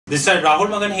This is Rahul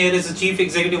Magan here is the Chief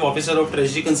Executive Officer of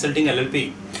Treasury Consulting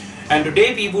LLP. And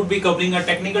today we would be covering a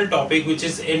technical topic which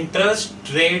is interest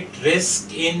rate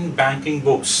risk in banking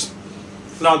books.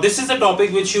 Now this is a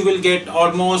topic which you will get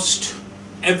almost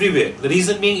everywhere. The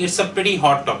reason being it's a pretty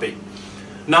hot topic.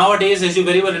 Nowadays, as you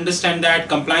very well understand, that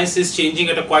compliance is changing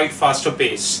at a quite faster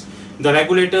pace. The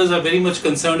regulators are very much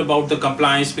concerned about the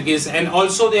compliance and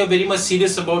also they are very much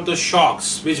serious about the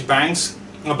shocks which banks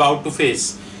are about to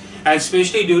face. And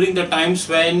especially during the times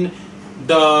when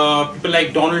the people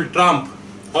like Donald Trump,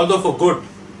 although for good,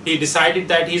 he decided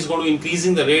that he is going to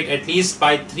increasing the rate at least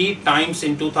by 3 times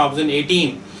in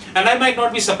 2018. And I might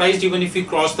not be surprised even if we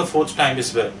cross the 4th time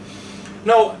as well.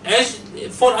 Now, as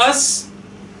for us,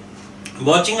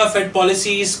 watching a Fed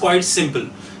policy is quite simple.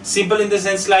 Simple in the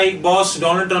sense like, boss,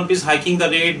 Donald Trump is hiking the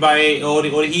rate by, or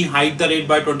he hiked the rate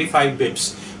by 25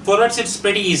 bips. For us, it's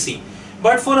pretty easy.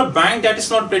 But for a bank, that is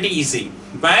not pretty easy.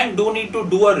 Bank do need to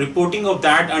do a reporting of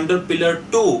that under Pillar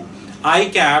 2,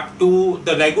 ICAP to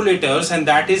the regulators, and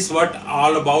that is what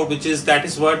all about, that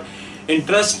is what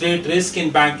interest rate risk in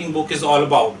banking book is all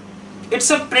about. It's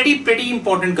a pretty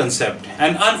important concept,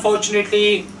 and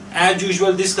unfortunately, as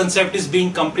usual, this concept is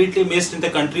being completely missed in the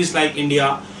countries like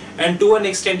India and to an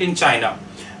extent in China.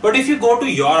 But if you go to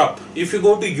Europe, if you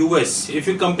go to US, if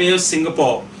you compare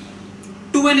Singapore,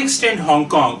 to an extent Hong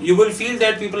Kong, you will feel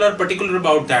that people are particular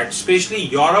about that, especially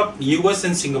Europe, US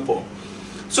and Singapore.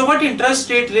 So what interest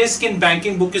rate risk in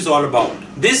banking book is all about?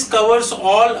 This covers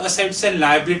all assets and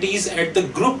liabilities at the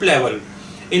group level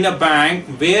in a bank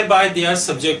whereby they are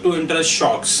subject to interest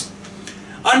shocks.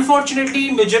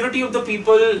 Unfortunately, majority of the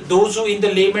people, those who in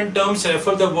the layman terms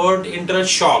refer the word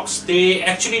interest shocks, they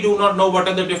actually do not know what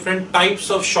are the different types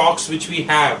of shocks which we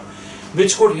have,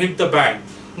 which could hit the bank.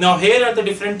 Now here are the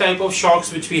different type of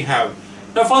shocks which we have.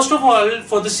 Now first of all,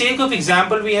 for the sake of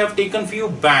example, we have taken few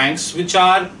banks which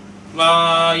are,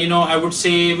 I would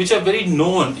say, which are very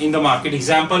known in the market.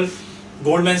 Example,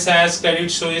 Goldman Sachs,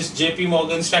 Credit Suisse, JP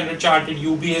Morgan, Standard Chartered,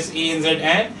 UBS, ANZ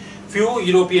and few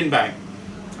European banks.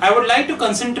 I would like to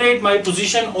concentrate my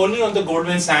position only on the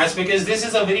Goldman Sachs because this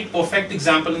is a very perfect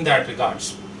example in that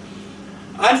regards.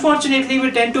 Unfortunately, we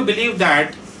tend to believe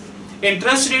that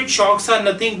interest rate shocks are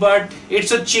nothing but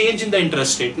it's a change in the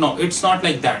interest rate. No, it's not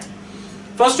like that.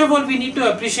 First of all, we need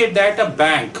to appreciate that a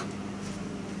bank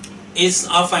is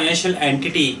a financial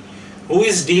entity who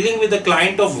is dealing with a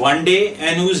client of 1 day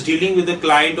and who is dealing with a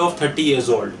client of 30 years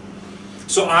old.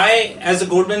 So I, as a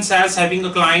Goldman Sachs, having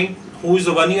a client who is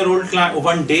a 1 year old client,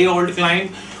 1 day old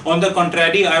client. On the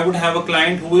contrary, I would have a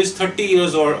client who is 30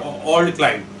 years old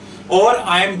client. Or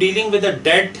I am dealing with a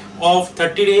debt of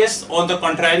 30 days. On the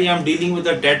contrary, I am dealing with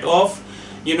a debt of,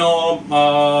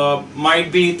 might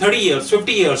be 30 years,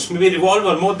 50 years, maybe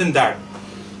revolver, more than that.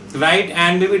 Right?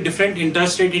 And maybe different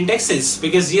interest rate indexes.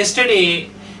 Because yesterday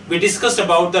we discussed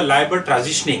about the LIBOR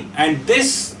transitioning. And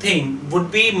this thing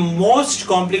would be most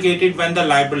complicated when the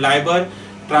LIBOR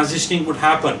transitioning would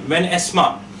happen, when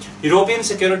ESMA, European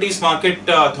Securities Market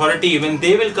Authority, when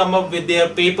they will come up with their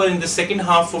paper in the second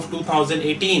half of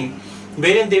 2018,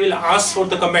 wherein they will ask for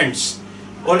the comments.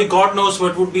 Only God knows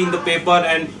what would be in the paper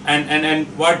and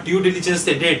what due diligence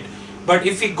they did. But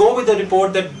if we go with the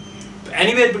report that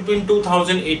anywhere between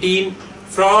 2018,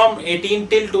 from 18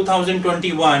 till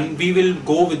 2021, we will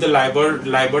go with the LIBOR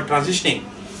transitioning.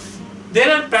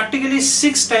 There are practically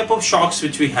 6 types of shocks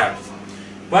which we have.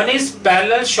 One is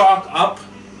parallel shock up,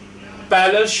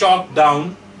 parallel shock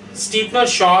down, steepener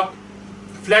shock,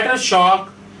 flatter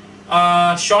shock,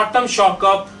 short-term shock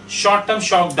up, short-term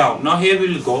shock down. Now here we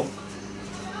will go.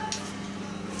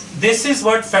 This is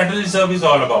what Federal Reserve is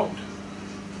all about.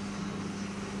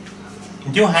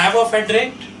 You have a Fed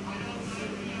rate,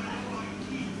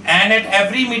 and at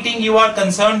every meeting you are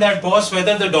concerned that, boss,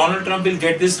 whether the Donald Trump will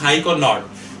get this hike or not.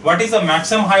 What is the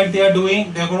maximum hike they are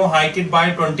doing? They are going to hike it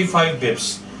by 25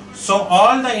 bips. So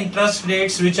all the interest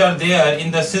rates which are there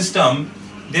in the system,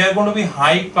 they are going to be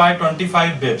hiked by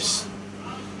 25 bips.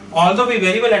 Although we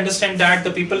very well understand that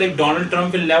the people like Donald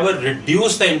Trump will never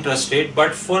reduce the interest rate,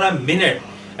 but for a minute,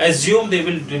 assume they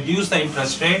will reduce the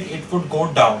interest rate, it would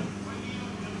go down.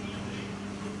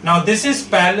 Now this is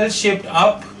parallel shift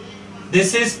up,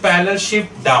 this is parallel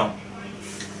shift down.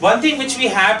 One thing which we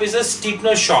have is a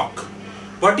steepener shock.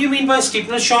 What do you mean by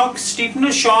steepener shock?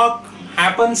 Steepener shock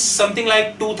happens something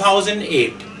like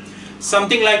 2008,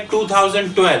 something like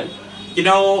 2012,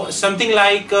 something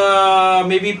like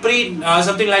maybe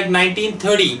something like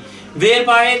 1930,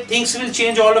 whereby things will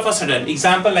change all of a sudden.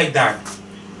 Example like that.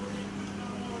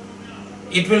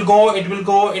 It will go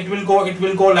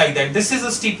like that. This is a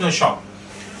steepener shock.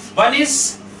 One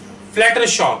is flatter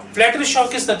shock. Flatter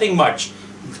shock is nothing much.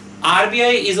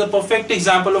 RBI is a perfect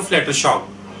example of flatter shock.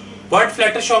 What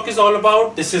flatter shock is all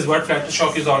about? This is what flatter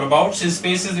shock is all about. Since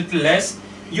space is little less,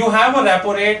 you have a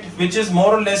repo rate which is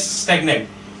more or less stagnant.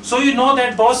 So you know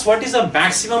that, boss, what is the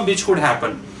maximum which could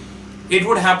happen? It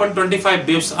would happen 25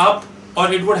 bips up,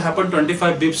 or it would happen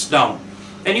 25 bips down.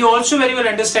 And you also very well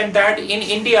understand that in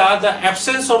India, the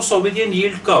absence of sovereign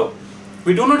yield curve,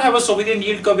 we do not have a sovereign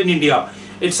yield curve in India.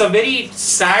 It's a very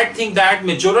sad thing that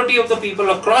majority of the people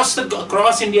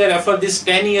across India refer this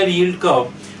 10-year yield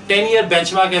curve, 10-year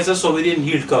benchmark as a sovereign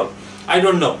yield curve. I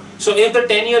don't know. So if the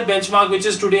 10-year benchmark, which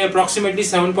is today approximately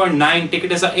 7.9, take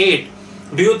it as a 8,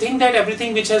 do you think that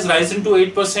everything which has risen to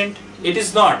 8%? It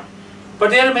is not. But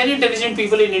there are many intelligent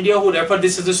people in India who refer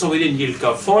this as a sovereign yield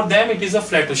curve. For them, it is a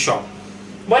flatter shock.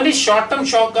 One is short-term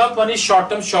shock up, one is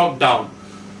short-term shock down.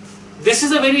 This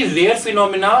is a very rare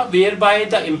phenomena whereby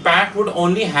the impact would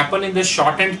only happen in the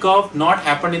short-end curve, not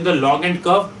happen in the long-end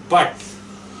curve. But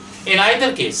in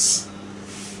either case,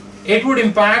 it would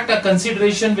impact a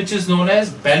consideration which is known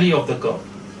as belly of the curve.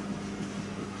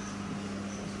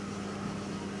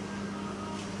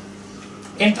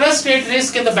 Interest rate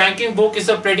risk in the banking book is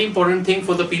a pretty important thing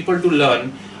for the people to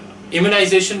learn.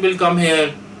 Immunization will come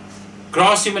here,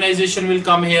 gross immunization will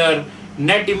come here,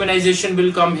 net immunization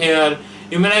will come here,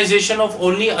 immunization of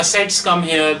only assets come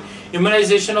here,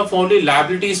 immunization of only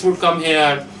liabilities would come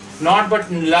here.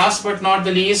 Last but not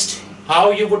the least, how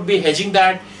you would be hedging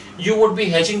that? You would be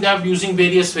hedging that using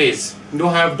various ways. You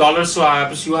have dollar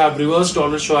swaps, you have reverse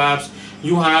dollar swaps,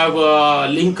 you have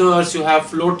linkers, you have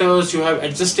floaters, you have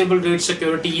adjustable rate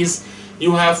securities,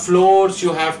 you have floors,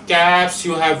 you have caps,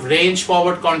 you have range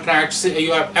forward contracts,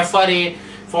 you have FRA,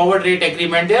 forward rate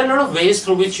agreement. There are a lot of ways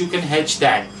through which you can hedge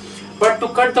that. But to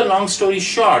cut the long story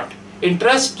short,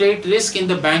 interest rate risk in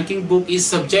the banking book is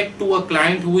subject to a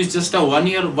client who is just a 1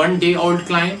 year, 1 day old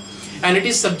client, and it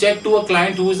is subject to a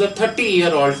client who is a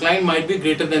 30-year-old client, might be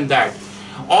greater than that.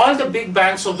 All the big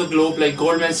banks of the globe like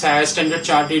Goldman Sachs, Standard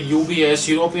Chartered, UBS,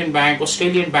 European Bank,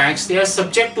 Australian banks, they are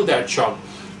subject to that shock.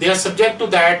 They are subject to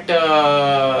that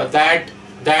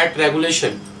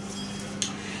regulation.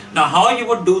 Now, how you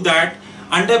would do that?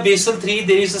 Under Basel III,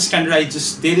 there is a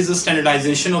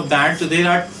standardization of that. So there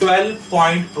are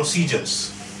 12-point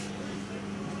procedures.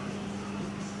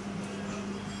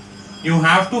 You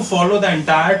have to follow the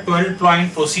entire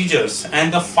 12-point procedures,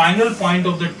 and the final point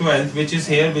of the 12th, which is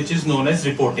here, which is known as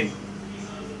reporting.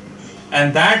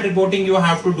 And that reporting you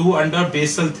have to do under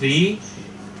Basel III,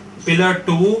 Pillar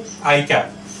 2, ICAP,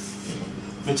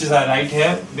 which is right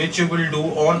here, which you will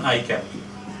do on ICAP.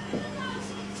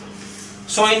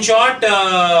 So in short,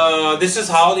 this is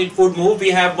how it would move.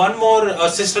 We have one more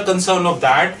sister concern of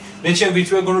that, which we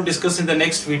are going to discuss in the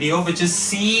next video, which is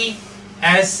CSSRB,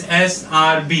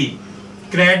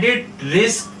 credit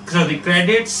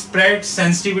spread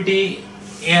sensitivity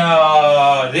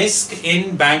risk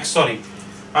in bank.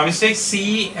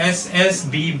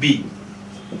 CSSBB,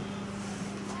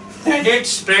 credit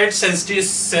spread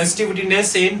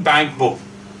sensitiveness in bank book.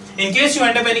 In case you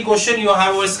end up any question, you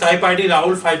have our Skype ID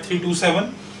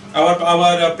Rahul5327.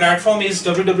 Our platform is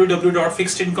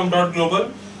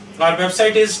www.fixedincome.global. Our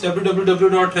website is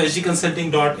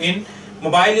www.treasuryconsulting.in.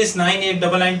 Mobile is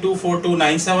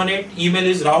 9899242978. Email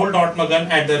is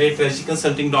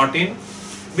rahul.magan@treasuryconsulting.in.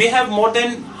 We have more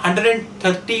than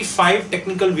 135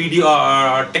 technical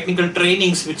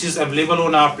trainings which is available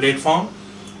on our platform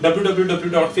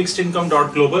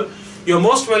www.fixedincome.global. You're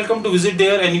most welcome to visit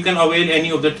there, and you can avail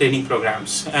any of the training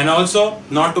programs. And also,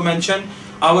 not to mention,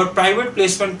 our private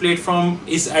placement platform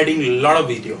is adding a lot of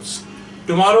videos.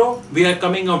 Tomorrow, we are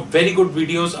coming up very good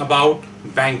videos about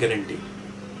bank guarantee.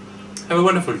 Have a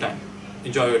wonderful time.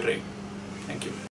 Enjoy your trade. Thank you.